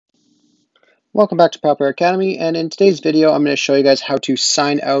Welcome back to Proper Academy, and in today's video I'm going to show you guys how to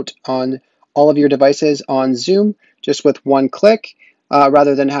sign out on all of your devices on Zoom just with one click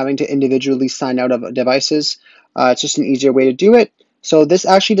rather than having to individually sign out of devices. It's just an easier way to do it. So this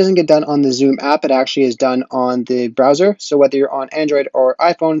actually doesn't get done on the Zoom app, it actually is done on the browser. So whether you're on Android or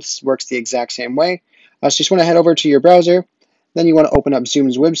iPhone, this works the exact same way. So you just want to head over to your browser, then you want to open up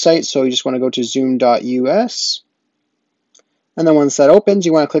Zoom's website, so you just want to go to zoom.us. And then once that opens,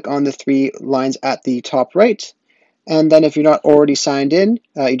 you want to click on the three lines at the top right. And then if you're not already signed in,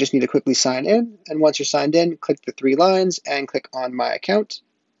 you just need to quickly sign in. And once you're signed in, click the three lines and click on My Account.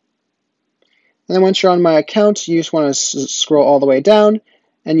 And then once you're on My Account, you just want to scroll all the way down,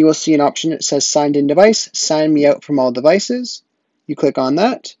 and you will see an option that says Signed In Device, Sign Me Out from All Devices. You click on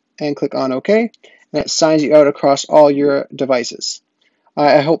that and click on OK, and it signs you out across all your devices.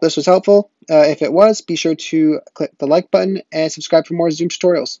 I hope this was helpful. If it was, be sure to click the like button and subscribe for more Zoom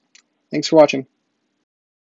tutorials. Thanks for watching.